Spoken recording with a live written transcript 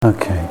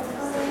Okay.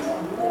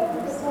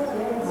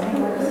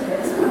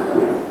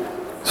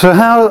 So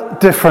how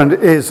different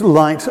is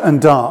light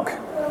and dark?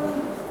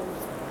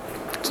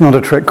 It's not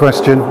a trick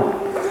question.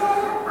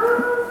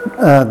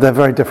 They're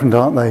very different,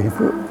 aren't they?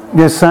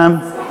 Yes,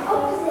 Sam?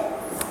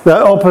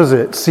 They're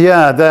opposites.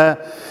 Yeah,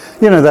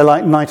 they're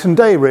like night and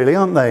day, really,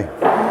 aren't they?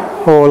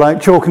 Or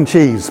like chalk and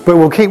cheese. But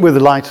we'll keep with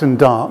the light and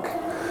dark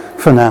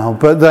for now.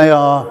 But they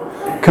are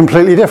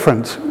completely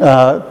different.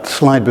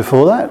 Slide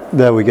before that.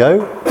 There we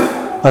go.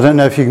 I don't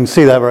know if you can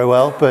see that very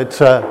well, but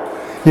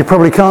you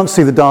probably can't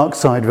see the dark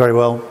side very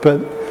well, but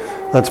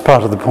that's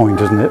part of the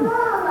point, isn't it?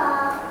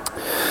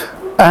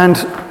 And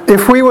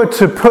if we were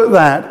to put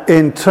that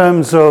in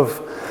terms of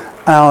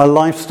our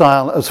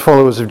lifestyle as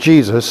followers of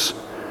Jesus,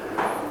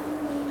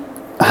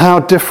 how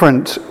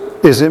different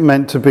is it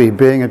meant to be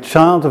being a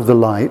child of the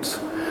light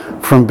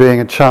from being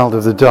a child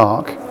of the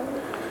dark?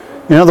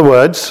 In other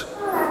words,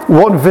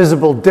 what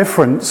visible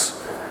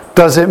difference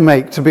does it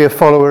make to be a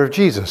follower of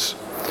Jesus?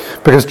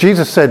 Because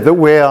Jesus said that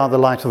we are the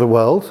light of the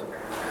world,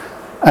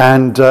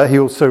 and he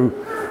also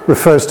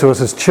refers to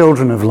us as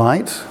children of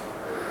light.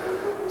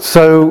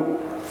 So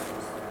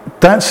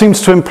that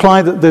seems to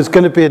imply that there's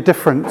going to be a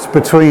difference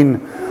between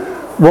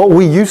what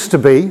we used to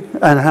be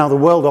and how the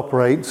world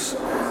operates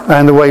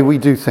and the way we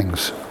do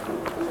things.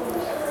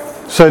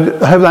 So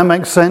I hope that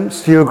makes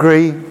sense. Do you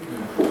agree?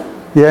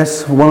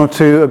 Yes? One or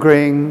two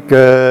agreeing?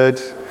 Good.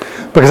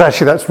 Because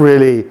actually that's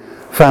really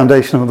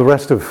foundational. The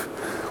rest of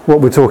what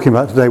we're talking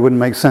about today wouldn't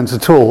make sense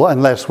at all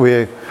unless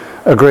we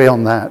agree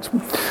on that.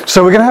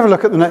 So we're going to have a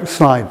look at the next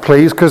slide,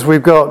 please, because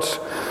we've got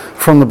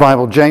from the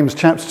Bible, James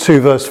chapter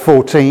 2, verse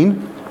 14,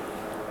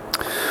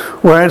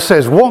 where it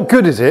says, "What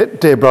good is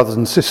it, dear brothers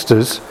and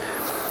sisters,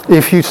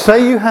 if you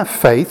say you have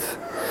faith,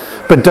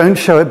 but don't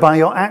show it by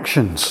your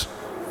actions?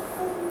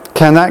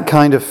 Can that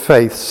kind of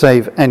faith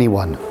save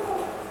anyone?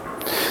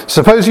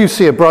 Suppose you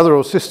see a brother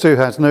or sister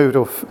who has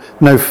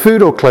no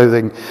food or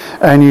clothing,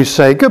 and you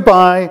say,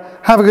 'Goodbye,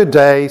 have a good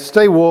day,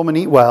 stay warm and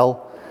eat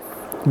well,'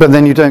 but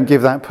then you don't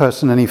give that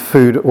person any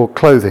food or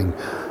clothing.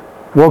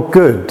 What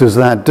good does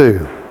that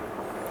do?"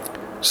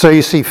 So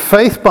you see,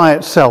 faith by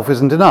itself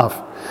isn't enough.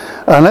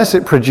 Unless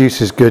it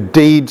produces good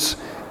deeds,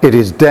 it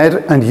is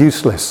dead and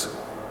useless.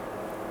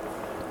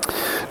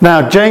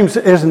 Now, James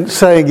isn't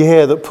saying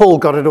here that Paul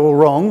got it all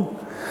wrong,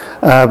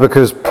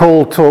 because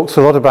Paul talks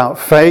a lot about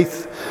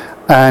faith,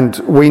 and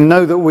we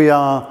know that we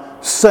are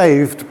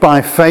saved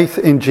by faith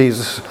in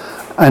Jesus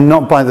and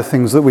not by the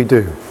things that we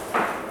do.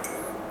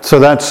 So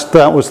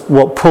that was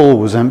what Paul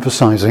was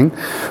emphasizing.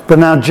 But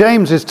now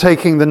James is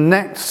taking the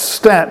next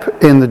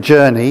step in the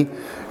journey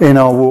in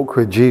our walk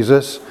with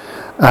Jesus.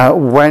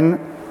 When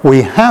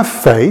we have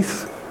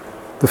faith,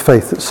 the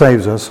faith that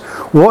saves us,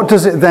 what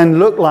does it then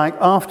look like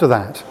after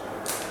that?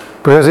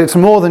 Because it's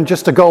more than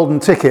just a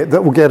golden ticket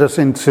that will get us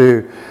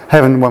into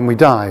heaven when we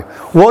die.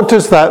 What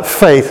does that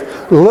faith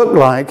look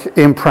like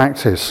in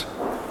practice?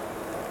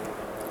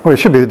 Well, it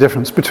should be the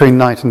difference between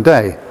night and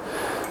day.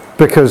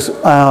 Because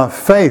our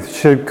faith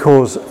should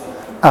cause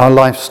our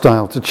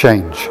lifestyle to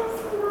change.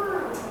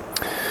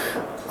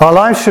 Our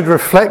lives should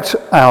reflect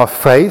our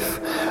faith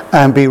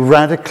and be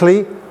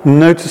radically,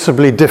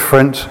 noticeably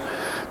different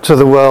to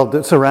the world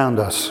that's around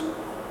us.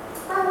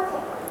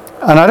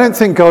 And I don't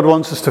think God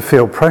wants us to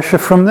feel pressure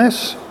from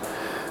this,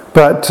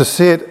 but to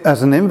see it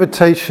as an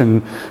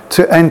invitation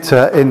to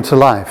enter into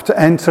life, to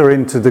enter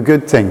into the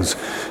good things.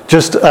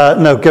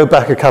 No, go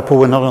back a couple,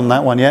 we're not on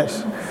that one yet.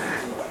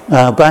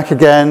 Back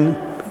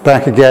again.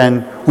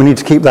 We need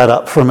to keep that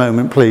up for a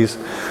moment, please.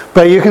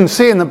 But you can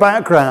see in the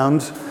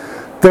background,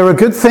 there are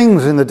good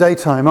things in the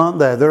daytime, aren't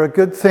there? There are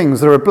good things,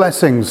 there are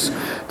blessings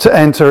to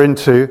enter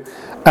into.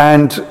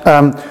 And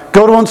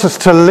God wants us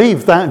to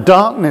leave that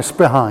darkness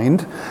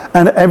behind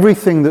and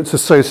everything that's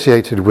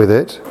associated with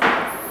it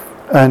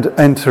and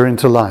enter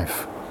into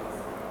life.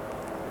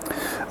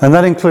 And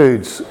that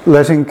includes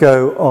letting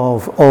go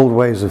of old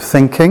ways of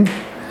thinking,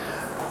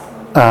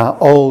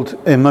 old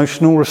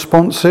emotional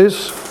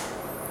responses,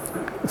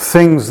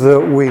 things that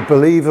we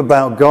believe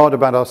about God,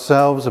 about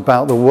ourselves,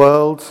 about the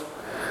world,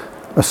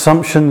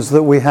 assumptions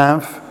that we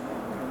have.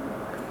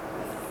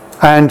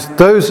 And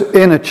those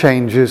inner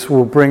changes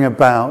will bring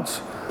about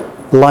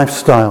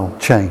lifestyle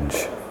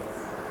change.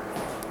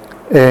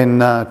 In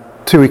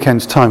 2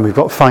 weekends' time, we've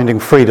got Finding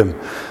Freedom.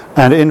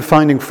 And in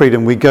Finding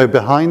Freedom, we go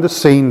behind the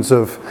scenes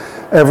of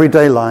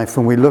everyday life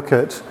and we look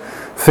at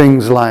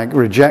things like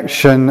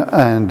rejection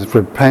and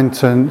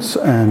repentance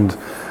and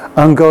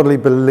ungodly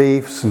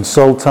beliefs and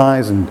soul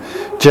ties and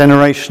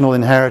generational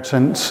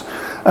inheritance,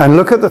 and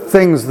look at the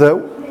things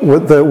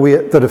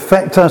that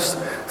affect us,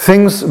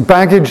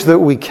 baggage that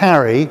we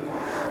carry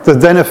that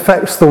then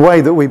affects the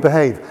way that we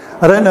behave.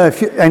 I don't know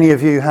if any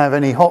of you have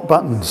any hot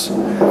buttons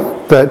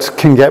that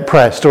can get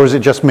pressed, or is it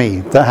just me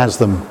that has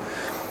them?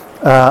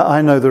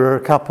 I know there are a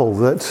couple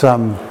that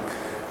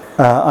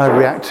I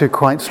react to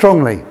quite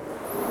strongly,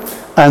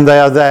 and they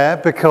are there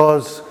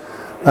because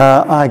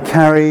I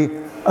carry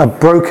a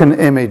broken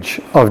image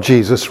of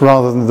Jesus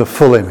rather than the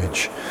full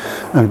image.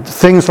 And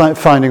things like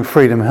Finding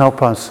Freedom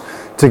help us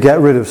to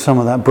get rid of some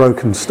of that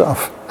broken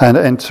stuff and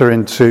enter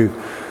into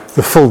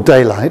the full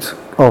daylight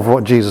of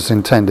what Jesus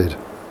intended.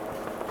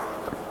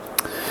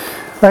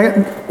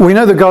 We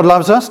know that God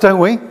loves us, don't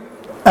we?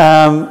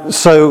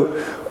 So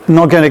I'm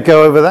not going to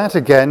go over that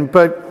again,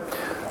 but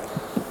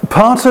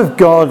part of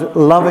God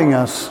loving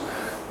us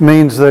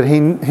means that he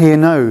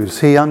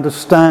knows, he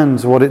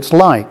understands what it's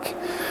like.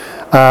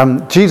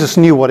 Jesus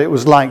knew what it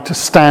was like to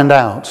stand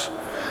out.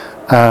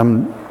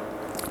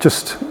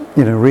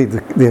 Read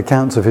the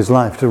accounts of his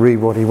life, to read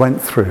what he went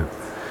through.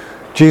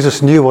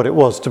 Jesus knew what it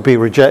was to be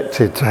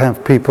rejected, to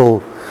have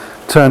people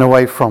turn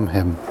away from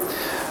him.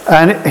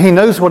 And he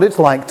knows what it's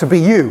like to be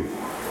you.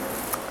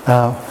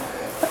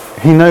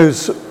 He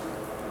knows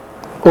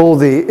all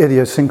the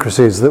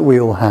idiosyncrasies that we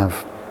all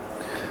have.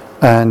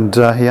 And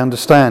he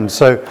understands.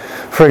 So,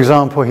 for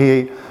example,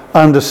 he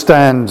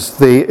understands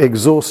the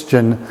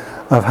exhaustion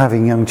of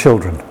having young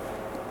children.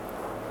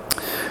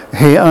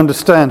 He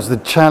understands the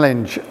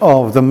challenge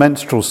of the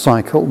menstrual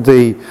cycle,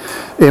 the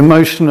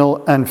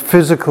emotional and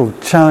physical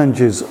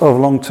challenges of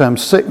long-term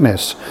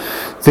sickness,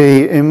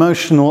 the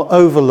emotional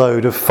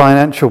overload of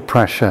financial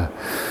pressure,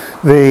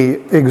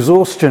 the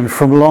exhaustion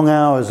from long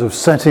hours of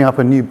setting up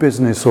a new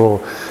business or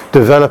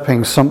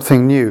developing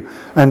something new,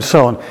 and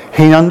so on.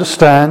 He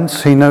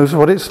understands, he knows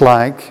what it's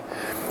like,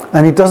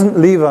 and he doesn't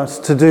leave us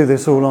to do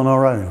this all on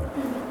our own.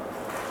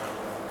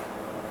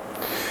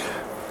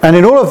 And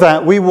in all of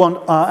that, we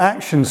want our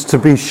actions to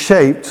be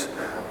shaped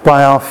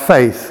by our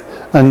faith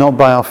and not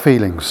by our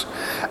feelings.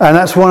 And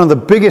that's one of the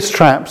biggest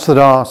traps that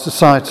our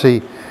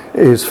society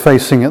is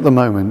facing at the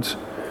moment.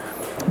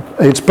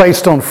 It's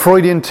based on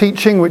Freudian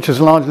teaching, which has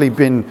largely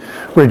been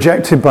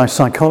rejected by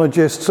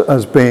psychologists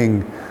as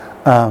being,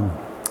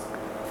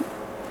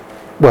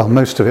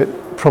 most of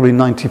it, probably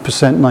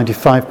 90%,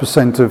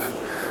 95% of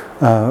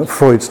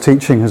Freud's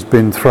teaching has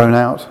been thrown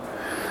out.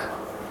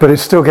 But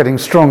it's still getting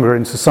stronger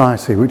in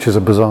society, which is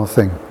a bizarre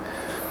thing.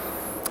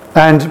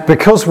 And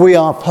because we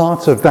are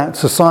part of that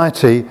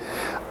society,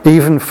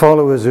 even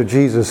followers of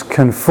Jesus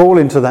can fall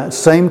into that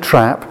same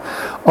trap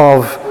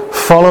of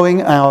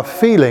following our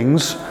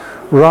feelings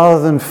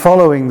rather than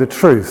following the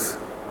truth.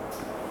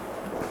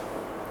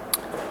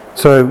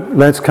 So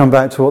let's come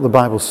back to what the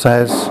Bible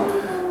says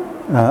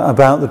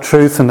about the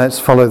truth, and let's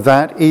follow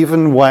that,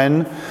 even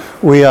when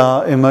we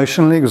are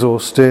emotionally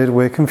exhausted,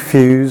 we're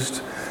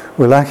confused,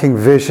 we're lacking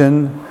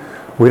vision,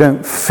 we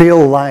don't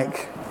feel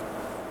like,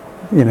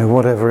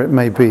 whatever it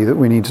may be that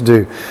we need to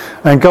do.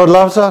 And God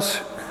loves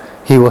us,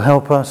 he will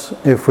help us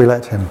if we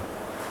let him.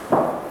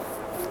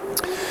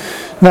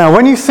 Now,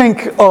 when you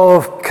think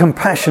of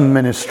compassion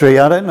ministry,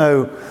 I don't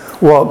know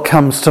what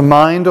comes to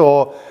mind,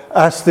 or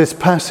as this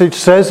passage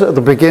says at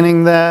the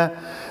beginning there,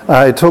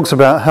 it talks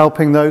about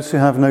helping those who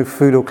have no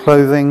food or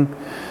clothing.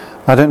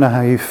 I don't know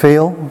how you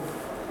feel.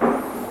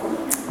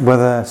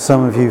 Whether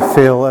some of you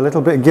feel a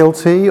little bit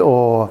guilty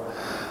or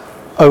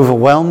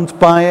overwhelmed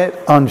by it,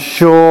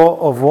 unsure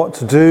of what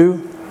to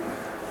do.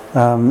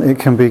 It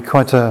can be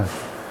quite a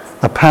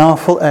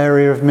powerful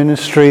area of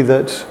ministry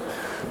that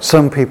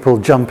some people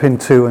jump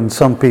into and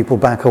some people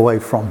back away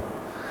from.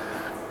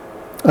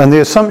 And the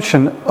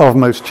assumption of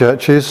most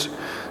churches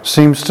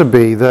seems to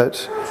be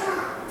that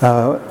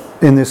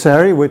in this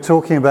area we're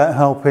talking about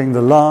helping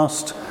the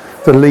last,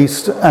 the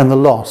least and the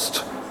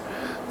lost.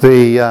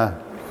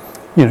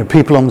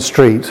 People on the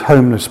street,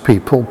 homeless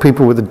people,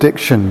 people with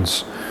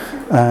addictions,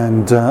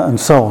 and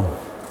so on.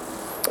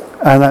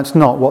 And that's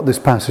not what this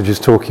passage is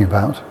talking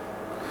about.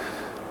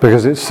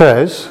 Because it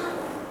says,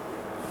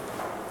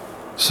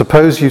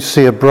 suppose you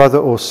see a brother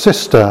or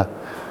sister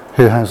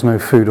who has no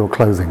food or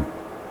clothing.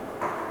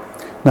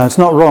 Now, it's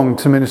not wrong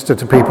to minister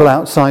to people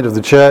outside of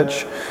the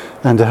church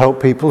and to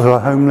help people who are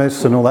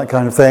homeless and all that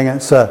kind of thing.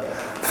 It's a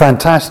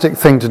fantastic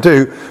thing to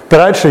do. But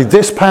actually,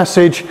 this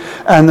passage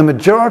and the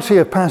majority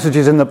of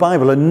passages in the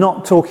Bible are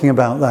not talking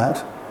about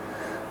that.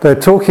 They're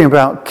talking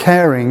about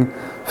caring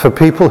for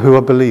people who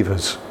are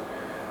believers.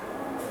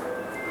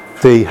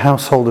 The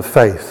household of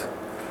faith.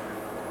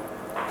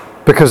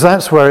 Because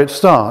that's where it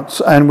starts.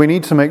 And we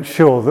need to make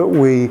sure that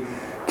we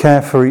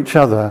care for each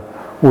other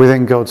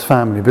within God's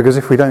family. Because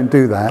if we don't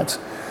do that,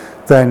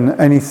 then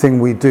anything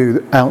we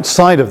do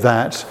outside of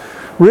that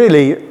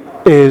really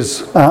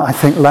is,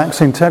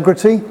 lacks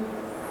integrity.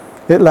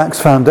 It lacks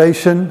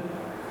foundation.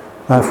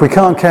 If we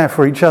can't care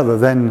for each other,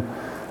 then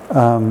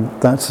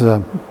that's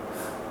a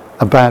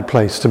bad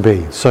place to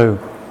be.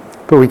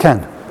 But we can,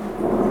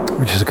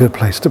 which is a good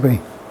place to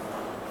be.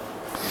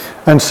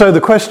 And so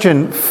the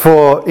question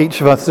for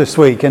each of us this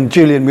week, and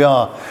Julian, we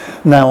are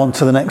now on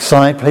to the next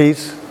slide,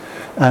 please.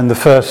 And the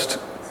first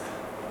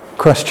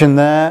question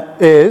there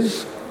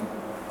is,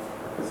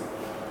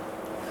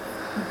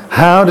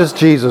 how does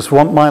Jesus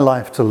want my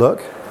life to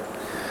look?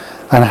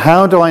 And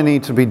how do I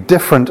need to be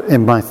different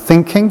in my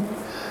thinking,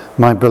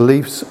 my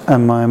beliefs,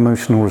 and my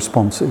emotional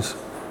responses?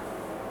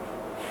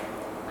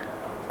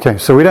 Okay,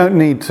 so we don't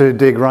need to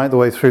dig right the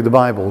way through the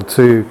Bible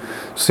to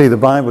see the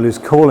Bible is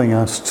calling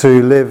us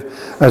to live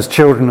as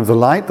children of the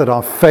light, that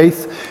our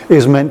faith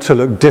is meant to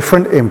look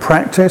different in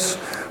practice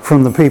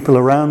from the people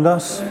around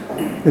us.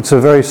 It's a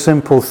very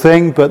simple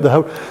thing, but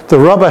the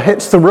rubber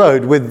hits the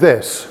road with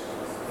this.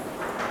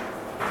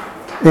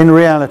 In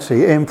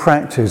reality, in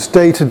practice,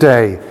 day to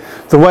day,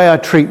 the way I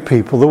treat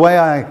people, the way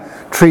I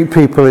treat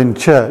people in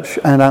church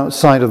and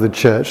outside of the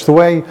church, the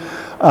way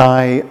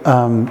I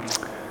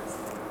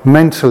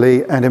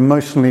mentally and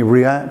emotionally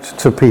react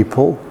to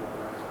people,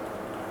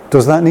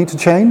 does that need to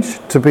change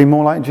to be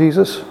more like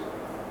Jesus?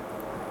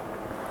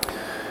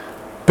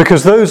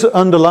 Because those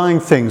underlying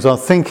things, our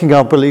thinking,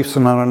 our beliefs,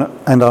 and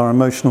our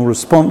emotional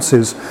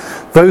responses,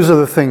 those are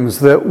the things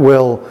that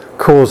will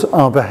cause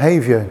our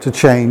behaviour to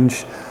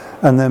change,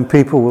 and then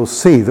people will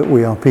see that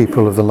we are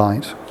people of the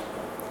light.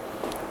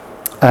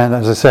 And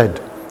as I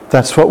said,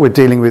 that's what we're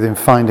dealing with in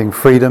finding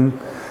freedom.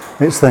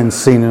 It's then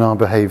seen in our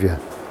behaviour.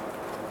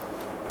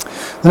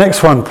 The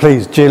next one,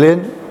 please,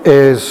 Gillian,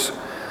 is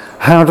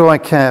how do I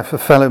care for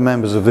fellow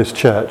members of this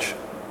church?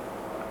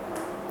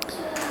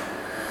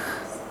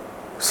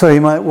 So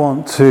you might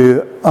want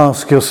to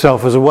ask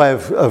yourself, as a way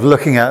of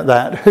looking at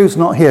that, who's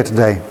not here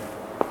today?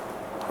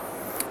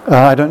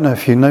 I don't know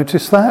if you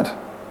noticed that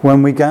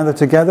when we gather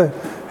together,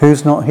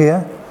 who's not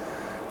here?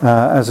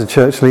 As a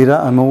church leader,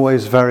 I'm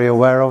always very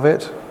aware of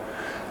it.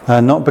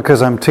 Not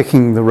because I'm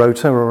ticking the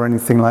rota or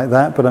anything like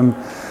that, but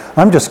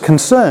I'm just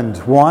concerned.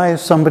 Why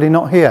is somebody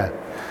not here?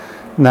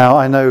 Now,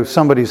 I know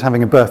somebody's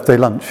having a birthday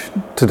lunch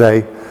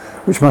today,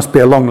 which must be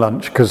a long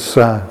lunch because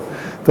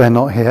they're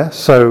not here.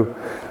 So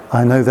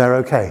I know they're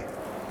okay.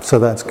 So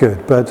that's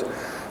good. But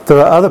there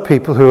are other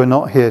people who are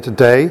not here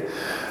today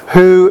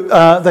who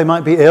they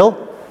might be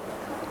ill.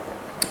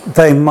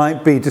 They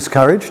might be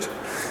discouraged.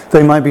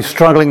 They might be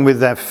struggling with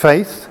their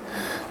faith.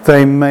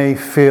 They may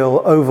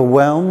feel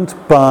overwhelmed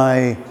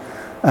by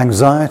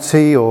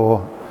anxiety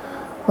or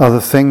other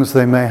things.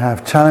 They may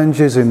have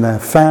challenges in their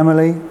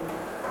family.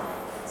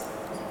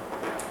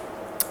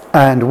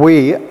 And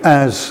we,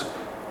 as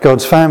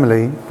God's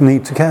family,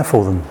 need to care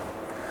for them.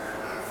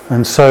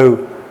 And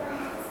so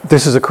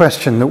this is a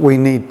question that we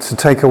need to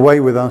take away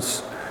with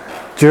us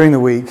during the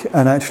week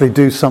and actually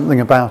do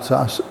something about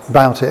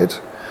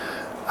it.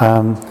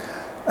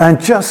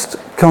 And just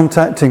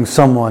contacting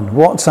someone,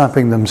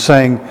 WhatsApping them,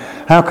 saying,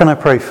 how can I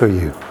pray for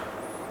you?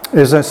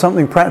 Is there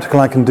something practical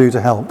I can do to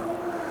help?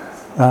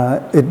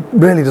 It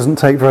really doesn't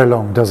take very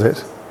long, does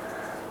it?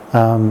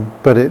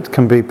 But it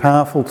can be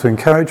powerful to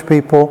encourage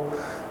people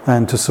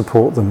and to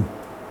support them.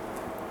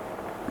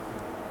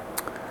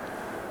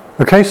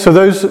 Okay, so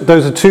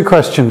those are two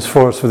questions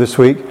for us for this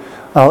week.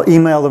 I'll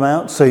email them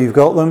out so you've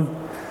got them,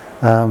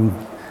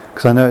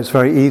 because I know it's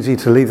very easy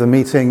to leave the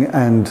meeting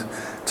and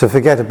to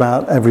forget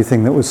about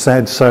everything that was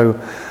said. So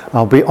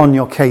I'll be on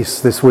your case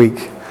this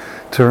week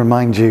to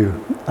remind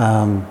you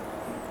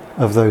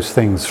of those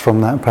things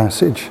from that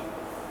passage.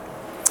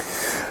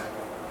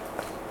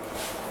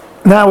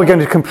 Now we're going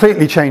to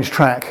completely change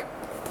track.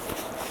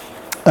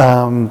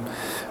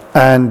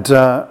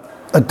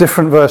 A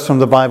different verse from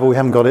the Bible. We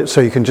haven't got it,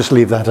 so you can just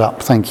leave that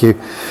up. Thank you.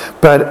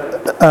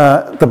 But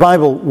the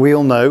Bible, we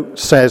all know,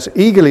 says,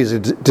 eagerly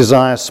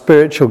desire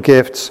spiritual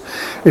gifts,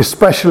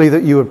 especially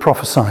that you would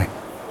prophesy.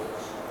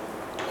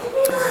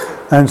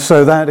 And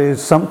so that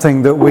is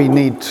something that we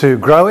need to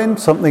grow in,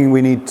 something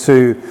we need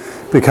to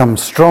become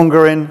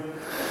stronger in.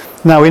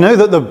 Now, we know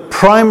that the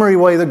primary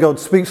way that God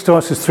speaks to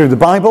us is through the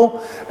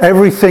Bible.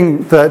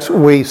 Everything that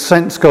we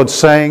sense God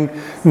saying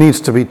needs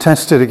to be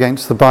tested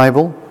against the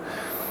Bible.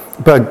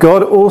 But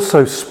God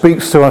also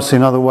speaks to us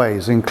in other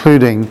ways,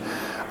 including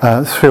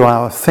through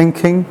our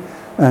thinking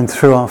and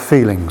through our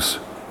feelings.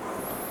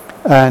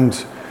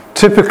 And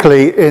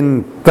typically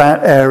in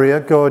that area,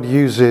 God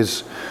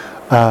uses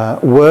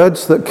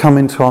words that come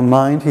into our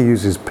mind. He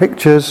uses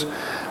pictures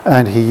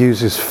and he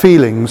uses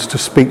feelings to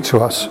speak to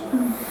us.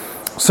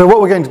 So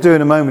what we're going to do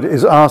in a moment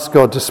is ask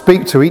God to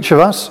speak to each of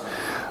us.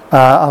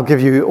 I'll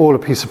give you all a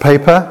piece of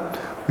paper.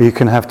 You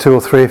can have 2 or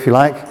 3 if you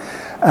like.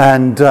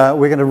 And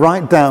we're going to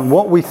write down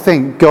what we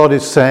think God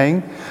is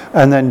saying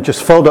and then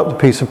just fold up the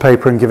piece of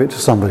paper and give it to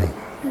somebody.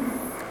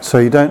 So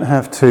you don't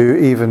have to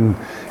even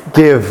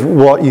give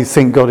what you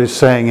think God is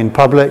saying in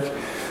public.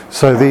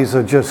 So these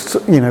are just,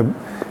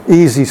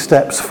 easy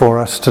steps for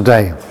us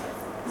today.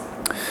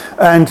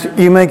 And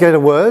you may get a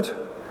word.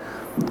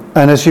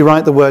 And as you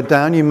write the word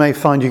down, you may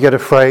find you get a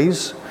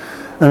phrase.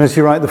 And as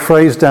you write the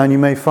phrase down, you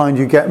may find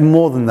you get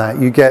more than that.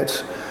 You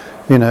get,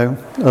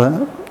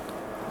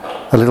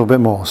 a little bit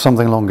more,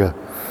 something longer.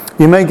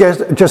 You may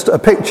get just a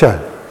picture.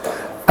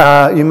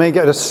 You may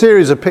get a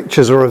series of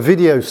pictures or a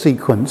video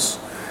sequence.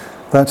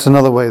 That's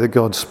another way that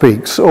God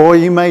speaks. Or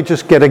you may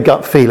just get a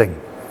gut feeling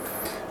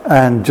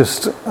and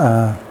just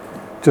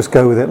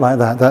go with it like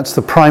that. That's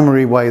the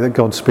primary way that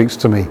God speaks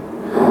to me.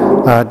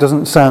 It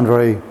doesn't sound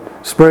very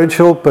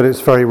spiritual, but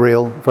it's very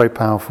real, very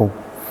powerful.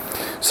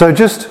 So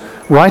just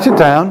write it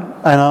down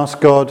and ask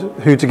God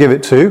who to give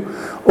it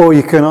to. Or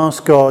you can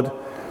ask God,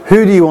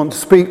 who do you want to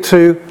speak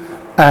to?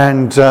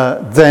 And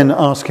then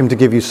ask him to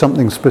give you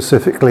something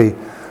specifically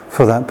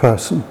for that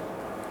person.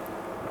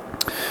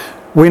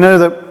 We know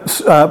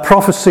that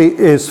prophecy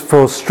is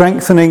for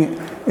strengthening,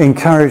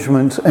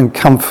 encouragement and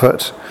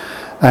comfort.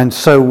 And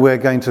so we're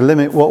going to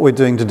limit what we're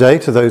doing today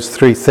to those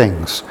three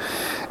things.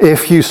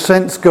 If you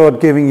sense God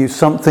giving you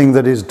something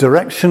that is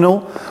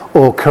directional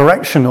or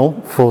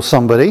correctional for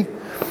somebody,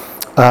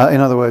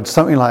 in other words,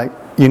 something like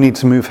you need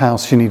to move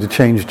house, you need to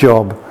change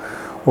job,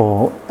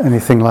 or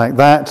anything like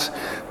that,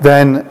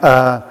 then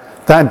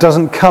that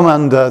doesn't come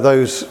under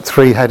those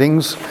three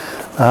headings,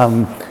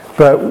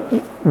 but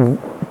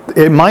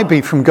it might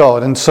be from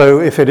God, and so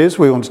if it is,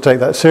 we want to take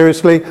that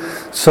seriously.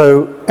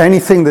 So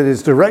anything that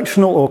is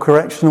directional or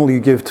correctional you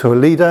give to a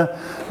leader,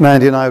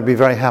 Mandy and I would be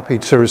very happy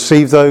to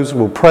receive those.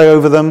 We'll pray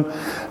over them,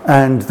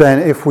 and then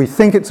if we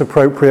think it's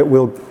appropriate,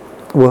 we'll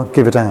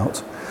give it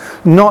out.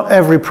 Not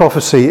every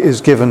prophecy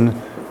is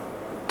given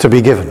to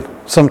be given.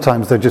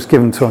 Sometimes they're just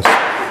given to us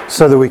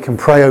so that we can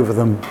pray over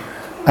them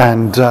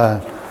and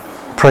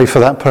pray for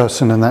that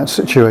person in that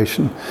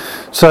situation.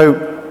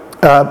 So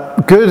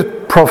good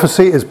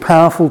prophecy is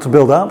powerful to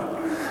build up.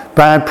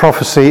 Bad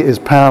prophecy is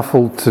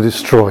powerful to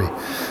destroy.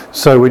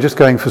 So we're just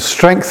going for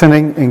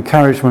strengthening,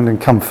 encouragement, and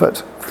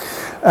comfort.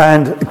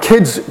 And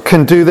kids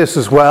can do this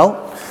as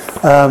well.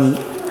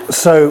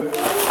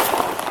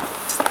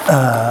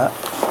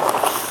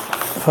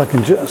 If I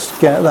can just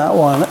get that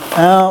one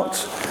out.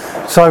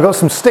 So I've got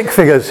some stick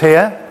figures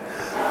here,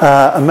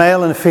 a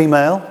male and a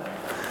female.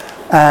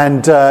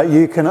 And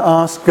you can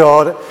ask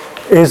God,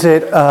 is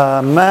it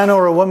a man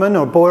or a woman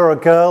or a boy or a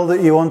girl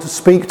that you want to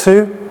speak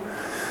to?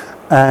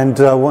 And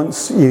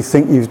once you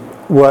think you've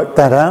worked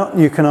that out,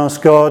 you can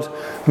ask God,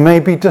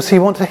 maybe does he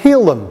want to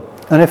heal them?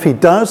 And if he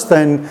does,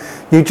 then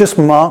you just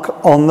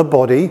mark on the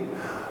body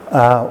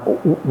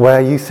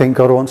where you think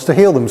God wants to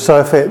heal them. So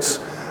if it's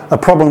a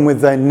problem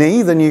with their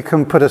knee, then you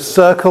can put a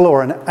circle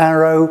or an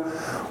arrow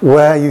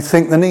where you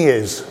think the knee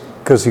is,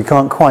 because you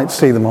can't quite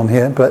see them on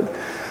here. But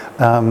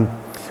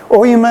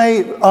or you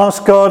may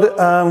ask God,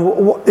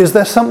 is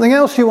there something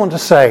else you want to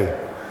say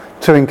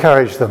to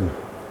encourage them?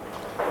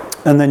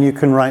 And then you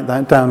can write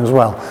that down as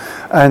well.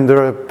 And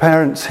there are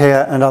parents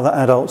here and other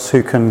adults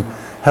who can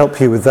help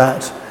you with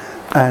that.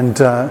 And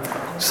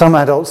some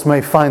adults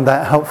may find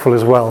that helpful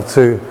as well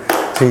to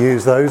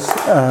use those.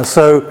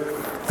 So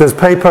there's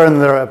paper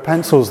and there are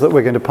pencils that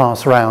we're going to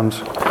pass around.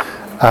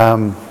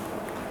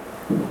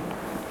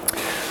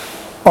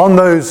 On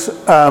those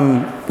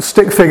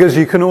stick figures,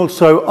 you can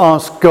also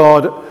ask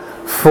God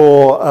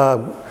for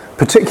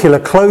particular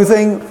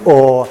clothing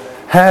or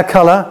hair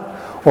colour,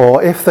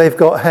 or if they've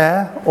got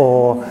hair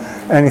or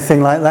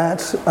anything like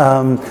that,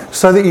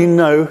 so that you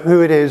know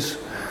who it is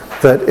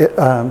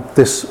that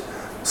this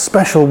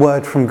special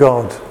word from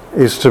God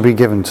is to be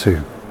given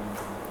to.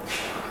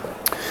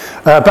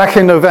 Back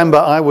in November,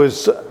 I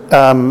was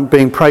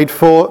being prayed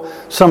for.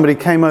 Somebody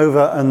came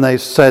over and they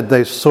said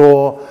they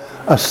saw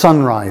a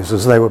sunrise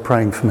as they were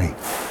praying for me.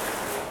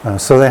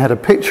 So they had a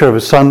picture of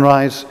a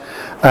sunrise,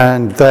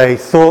 and they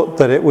thought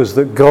that it was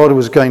that God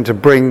was going to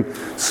bring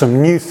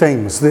some new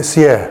things this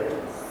year.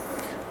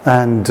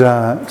 And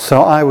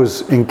so I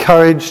was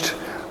encouraged.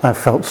 I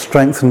felt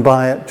strengthened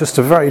by it. Just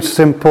a very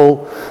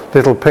simple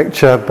little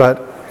picture,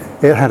 but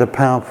it had a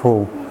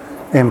powerful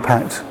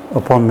impact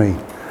upon me.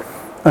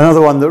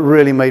 Another one that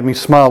really made me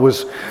smile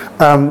was,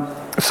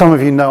 some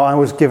of you know I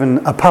was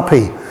given a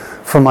puppy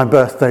for my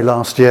birthday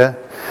last year.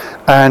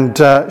 And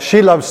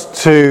she loves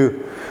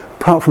to,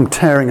 apart from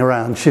tearing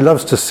around, she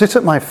loves to sit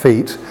at my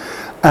feet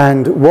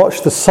and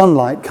watch the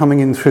sunlight coming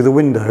in through the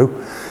window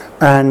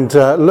and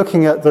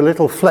looking at the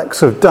little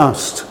flecks of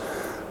dust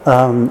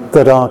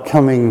that are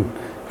coming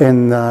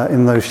in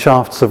those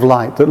shafts of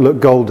light that look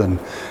golden.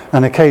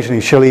 And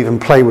occasionally she'll even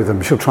play with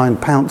them. She'll try and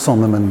pounce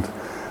on them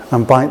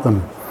and bite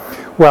them.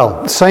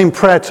 Well, same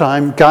prayer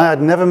time, guy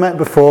I'd never met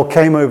before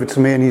came over to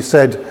me and he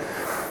said,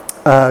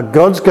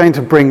 God's going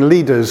to bring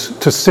leaders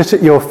to sit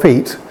at your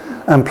feet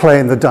and play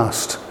in the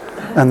dust.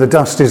 And the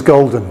dust is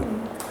golden.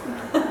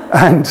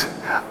 And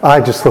I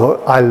just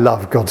thought, I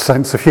love God's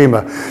sense of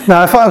humour.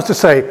 Now, if I was to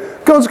say,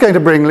 God's going to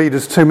bring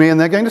leaders to me and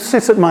they're going to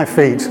sit at my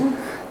feet,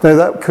 though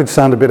that could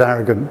sound a bit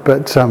arrogant,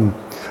 but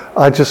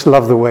I just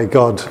love the way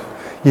God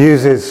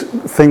uses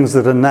things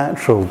that are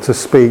natural to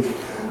speak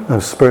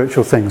of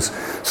spiritual things.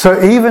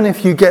 So even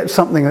if you get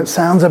something that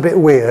sounds a bit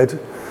weird,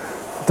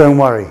 don't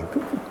worry.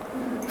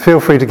 Feel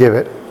free to give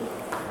it.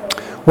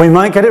 We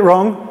might get it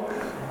wrong,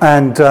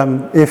 and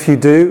if you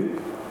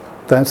do,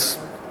 that's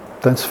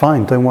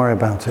fine. Don't worry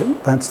about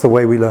it. That's the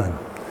way we learn.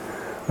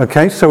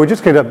 Okay, so we're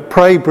just going to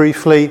pray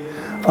briefly,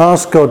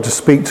 ask God to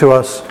speak to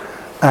us,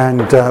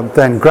 and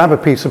then grab a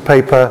piece of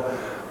paper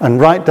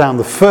and write down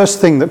the first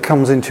thing that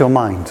comes into your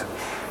mind.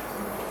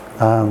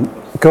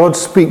 God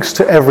speaks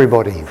to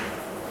everybody.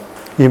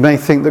 You may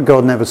think that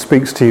God never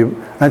speaks to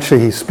you.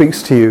 Actually, he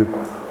speaks to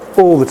you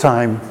all the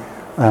time.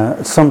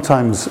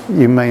 Sometimes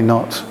you may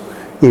not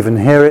even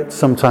hear it.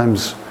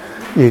 Sometimes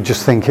you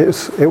just think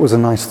it was a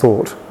nice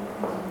thought.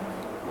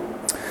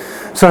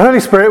 So Holy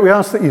Spirit, we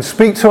ask that you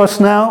speak to us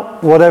now,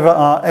 whatever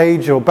our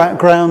age or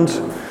background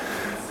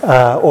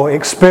or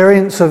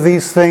experience of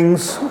these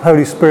things.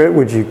 Holy Spirit,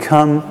 would you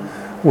come?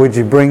 Would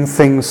you bring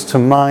things to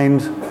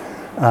mind?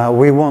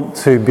 We want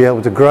to be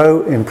able to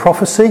grow in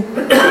prophecy,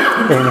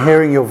 in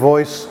hearing your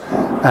voice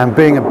and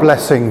being a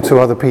blessing to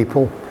other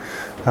people.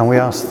 And we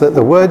ask that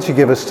the words you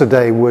give us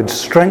today would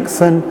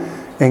strengthen,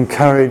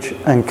 encourage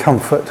and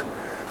comfort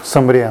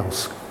somebody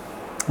else.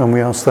 And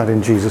we ask that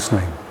in Jesus'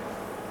 name.